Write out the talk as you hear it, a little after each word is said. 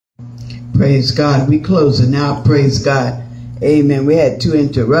Praise God. We closing out. Praise God. Amen. We had 2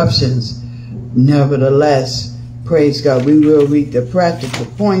 interruptions. Nevertheless, praise God, we will read the practical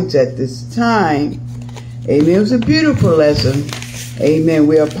points at this time. Amen. It was a beautiful lesson. Amen.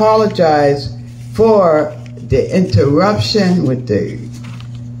 We apologize for the interruption with the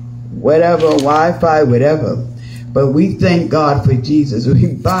whatever, Wi-Fi, whatever. But we thank God for Jesus.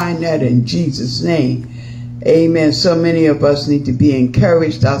 We bind that in Jesus' name. Amen. So many of us need to be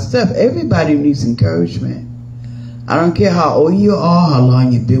encouraged ourselves. Everybody needs encouragement. I don't care how old you are, how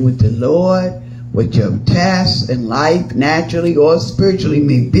long you've been with the Lord, what your tasks in life, naturally or spiritually,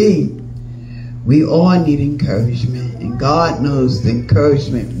 may be. We all need encouragement. And God knows the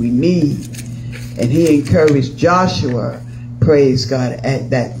encouragement we need. And he encouraged Joshua, praise God, at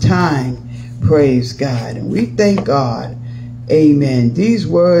that time. Praise God. And we thank God. Amen. These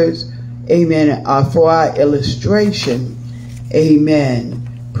words, amen, are for our illustration.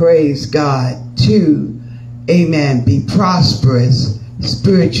 Amen. Praise God. To, amen, be prosperous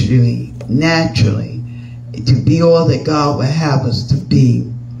spiritually, naturally, to be all that God will have us to be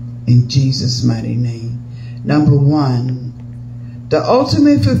in Jesus' mighty name. Number 1, the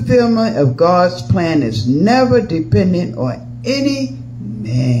ultimate fulfillment of God's plan is never dependent on any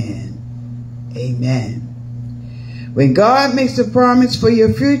man. Amen. When God makes a promise for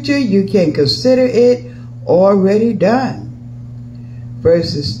your future, you can consider it already done.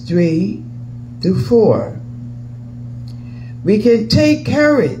 Verses 3 through 4. We can take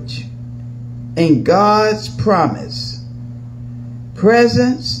courage in God's promise,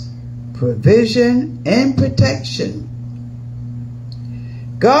 presence, provision, and protection.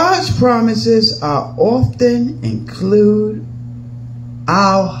 God's promises are often include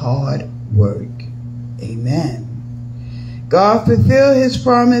our hard work. Amen. God fulfilled his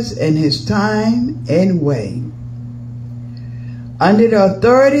promise in his time and way. Under the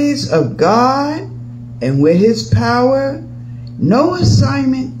authorities of God and with his power, no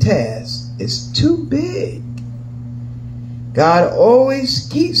assignment task is too big. God always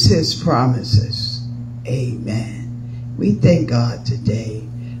keeps his promises. Amen. We thank God today.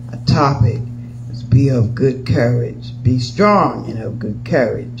 A topic is be of good courage. Be strong and of good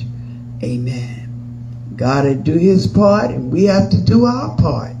courage. Amen. God will do his part, and we have to do our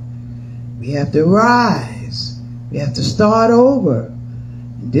part. We have to rise. We have to start over.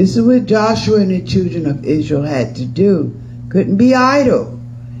 And this is what Joshua and the children of Israel had to do. Couldn't be idle.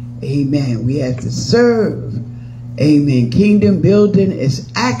 Amen. We have to serve. Amen. Kingdom building is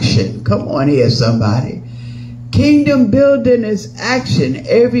action. Come on here, somebody. Kingdom building is action.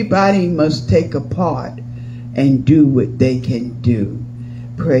 Everybody must take a part and do what they can do.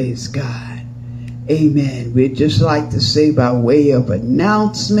 Praise God. Amen. We'd just like to say by way of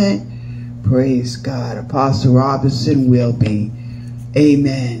announcement, praise God, Apostle Robinson will be,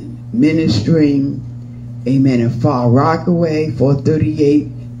 amen, ministering, amen, in Far Rockaway,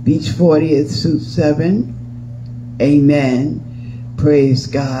 438 Beach 40th, Suite 7. Amen. Praise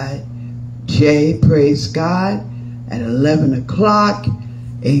God. Jay, praise God, at 11 o'clock.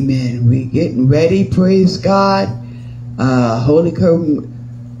 Amen. We're getting ready, praise God. Holy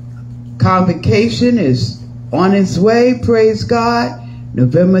Convocation is on its way, praise God.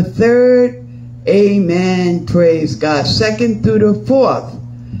 November 3rd, amen, praise God. 2nd through the 4th.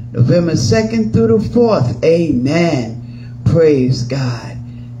 November 2nd through the 4th, amen, praise God.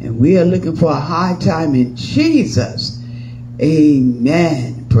 And we are looking for a high time in Jesus.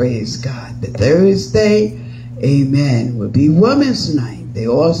 Amen, praise God. The Thursday, amen, will be Women's Night. They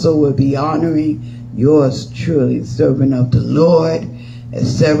also will be honoring yours truly, servant of the Lord, at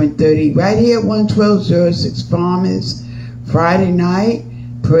 7:30, right here at 11206 Farmers. Friday night,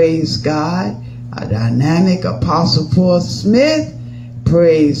 praise God, a dynamic Apostle Paul Smith,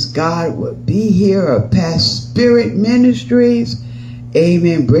 praise God, will be here of Past Spirit Ministries.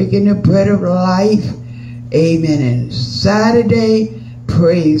 Amen. Breaking the bread of life. Amen. And Saturday,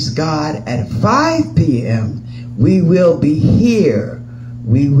 praise God, at 5 p.m., we will be here.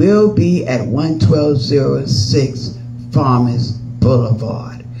 We will be at 11206 Farmers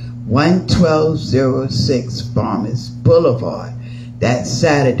Boulevard. 11206 Farmers Boulevard. That's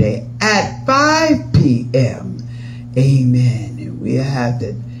Saturday at 5 p.m. Amen. And we have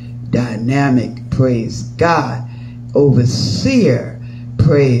the dynamic, praise God, overseer,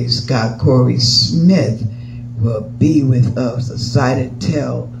 praise God, Corey Smith will be with us, the Sighted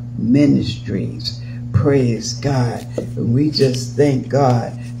Tell Ministries. Praise God. And we just thank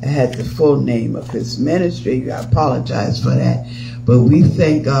God. I had the full name of his ministry. I apologize for that. But we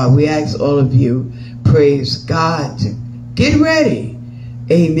thank God. We ask all of you, praise God, to get ready.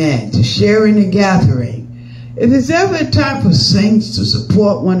 Amen. To share in the gathering. If it's ever a time for saints to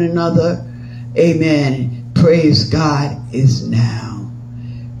support one another, amen, praise God, is now.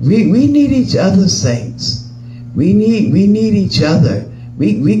 We need each other, saints. We need each other.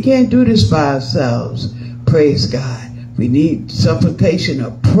 We can't do this by ourselves. Praise God. We need supplication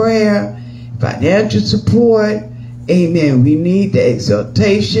of prayer, financial support. Amen. We need the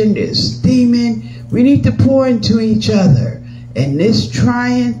exaltation, the esteeming. We need to pour into each other in this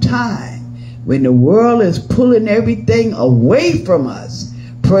trying time when the world is pulling everything away from us.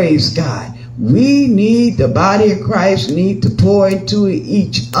 Praise God. We need, the body of Christ need to pour into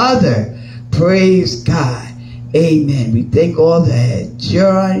each other. Praise God. Amen. We thank all that had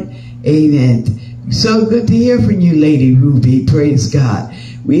joined. Amen. So good to hear from you, Lady Ruby. Praise God.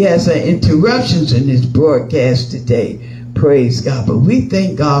 We had some interruptions in this broadcast today. Praise God. But we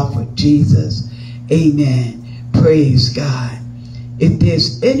thank God for Jesus. Amen. Praise God. If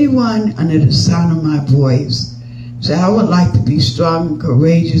there's anyone under the sound of my voice, say, I would like to be strong and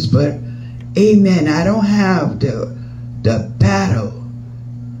courageous, but amen, I don't have the battle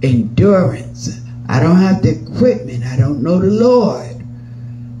endurance. I don't have the equipment. I don't know the Lord.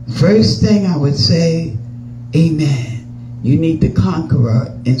 First thing I would say, amen, you need the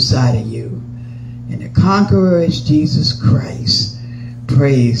conqueror inside of you. And the conqueror is Jesus Christ.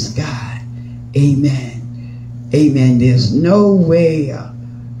 Praise God. Amen. Amen. There's no way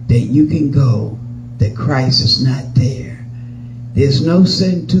that you can go that Christ is not there. There's no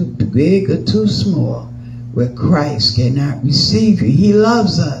sin too big or too small where Christ cannot receive you. He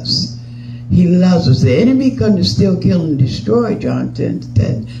loves us. He loves us. The enemy comes to steal, kill, and destroy, John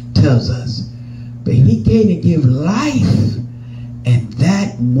 10:10 tells us. But he came to give life, and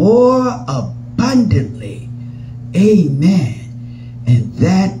that more abundantly. Amen. And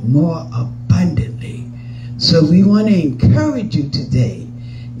that more abundantly. So we want to encourage you today.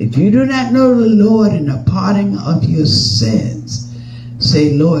 If you do not know the Lord and the parting of your sins,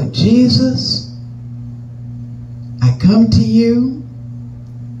 say, Lord Jesus, I come to you.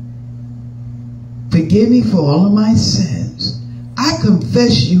 Forgive me for all of my sins. I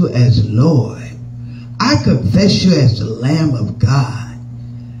confess you as Lord. I confess you as the Lamb of God.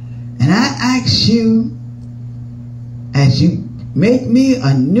 And I ask you, as you make me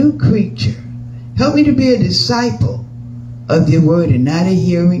a new creature, help me to be a disciple of your word and not a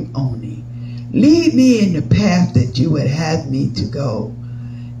hearing only. Lead me in the path that you would have me to go.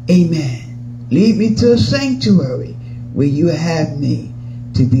 Amen. Lead me to a sanctuary where you have me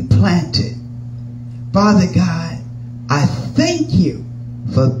to be planted. Father God, I thank you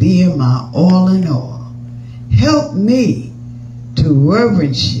for being my all in all. Help me to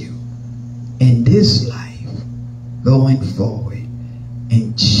reverence you in this life going forward.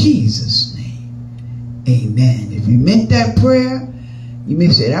 In Jesus' name, amen. If you meant that prayer, you may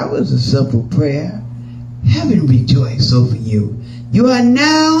say, that was a simple prayer. Heaven rejoice over you. You are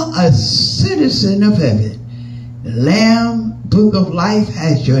now a citizen of heaven. The Lamb Book of Life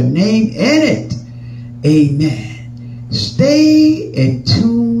has your name in it. Amen. Stay in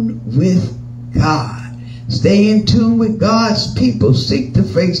tune with God. Stay in tune with God's people. Seek the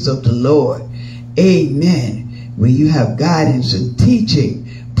face of the Lord. Amen. Where you have guidance and teaching,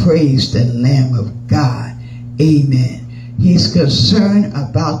 praise the Lamb of God. Amen. He's concerned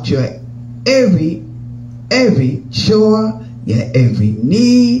about your every chore, your every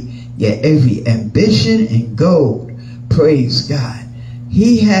need, your every ambition and goal. Praise God.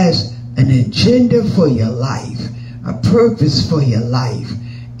 He has an agenda for your life, a purpose for your life.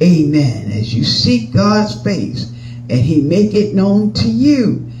 Amen. As you seek God's face and he make it known to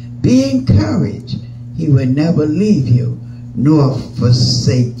you, be encouraged. He will never leave you nor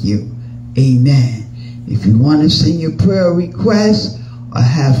forsake you. Amen. If you want to send your prayer requests or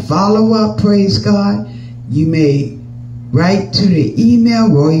have follow-up, praise God, you may write to the email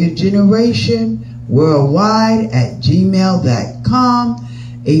royalgenerationworldwide@gmail.com.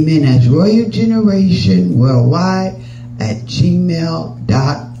 Amen. That's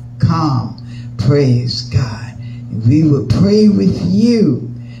royalgenerationworldwide@gmail.com. Praise God. And we will pray with you.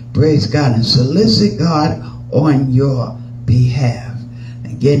 Praise God. And solicit God on your behalf.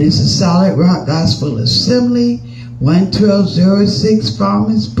 Again, it's a Solid Rock Gospel Assembly, 11206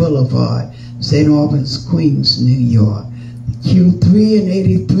 Farmers Boulevard, St. Albans, Queens, New York. The Q3 and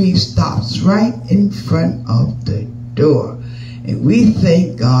 83 stops right in front of the door. And we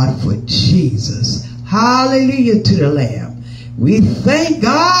thank God for Jesus. Hallelujah to the Lamb. We thank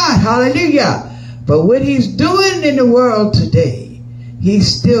God, hallelujah, for what he's doing in the world today. He's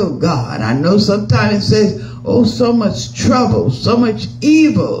still God. I know sometimes it says, oh, so much trouble, so much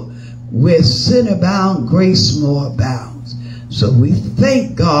evil. Where sin abounds, grace more abounds. So we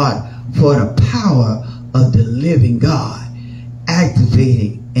thank God for the power of the living God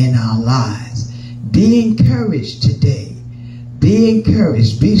activating in our lives. Be encouraged today. Be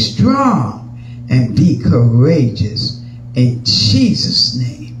encouraged. Be strong and be courageous in Jesus'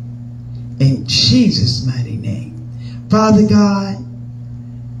 name. In Jesus' mighty name. Father God,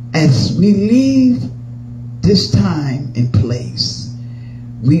 as we leave this time and place,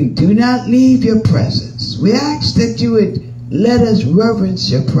 we do not leave your presence. We ask that you would let us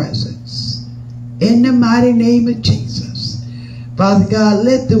reverence your presence. In the mighty name of Jesus. Father God,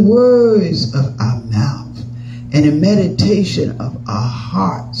 let the words of our mouth and the meditation of our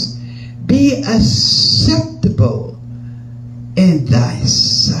hearts be acceptable in thy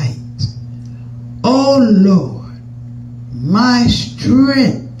sight. O Lord, my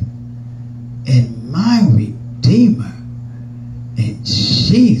strength and my Redeemer, in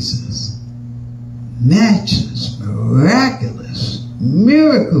Jesus' matchless, miraculous,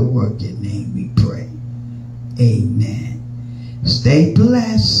 miracle-working name we pray. Amen. Stay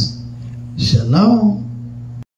blessed. Shalom.